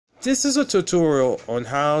This is a tutorial on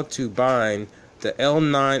how to bind the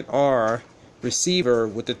L9R receiver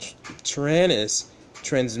with the Taranis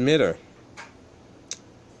transmitter.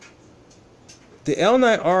 The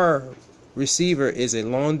L9R receiver is a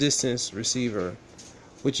long distance receiver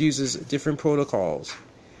which uses different protocols.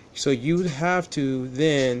 So you would have to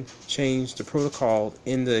then change the protocol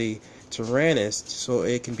in the Taranis so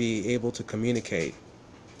it can be able to communicate.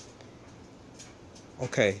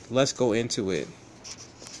 Okay, let's go into it.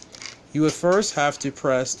 You would first have to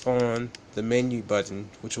press on the menu button,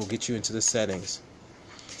 which will get you into the settings.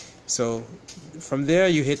 So from there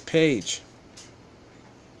you hit page.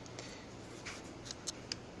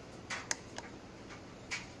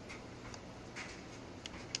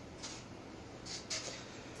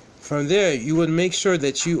 From there you would make sure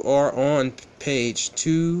that you are on page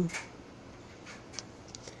 2.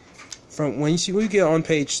 From when you get on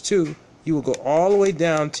page 2, you will go all the way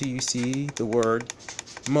down till you see the word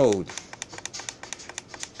mode.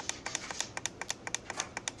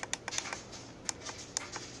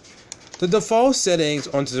 The default settings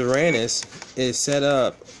on Taranis is set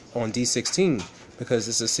up on D16 because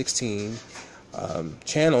it's a 16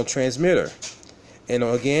 channel transmitter. And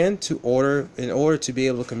again, in order to be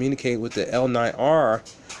able to communicate with the L9R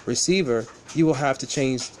receiver, you will have to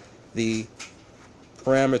change the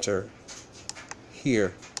parameter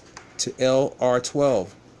here to LR12.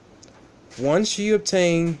 Once you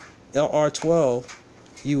obtain LR12,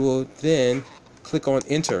 you will then click on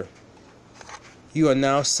enter. You are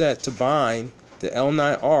now set to bind the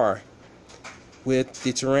L9R with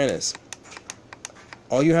the Taranis.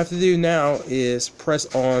 All you have to do now is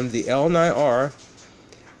press on the L9R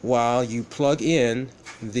while you plug in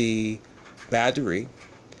the battery.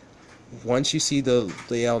 Once you see the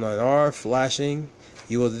L9R flashing,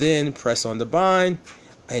 you will then press on the bind,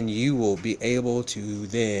 and you will be able to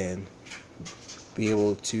then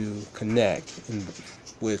connect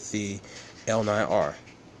with the L9R.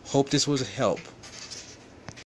 Hope this was a help.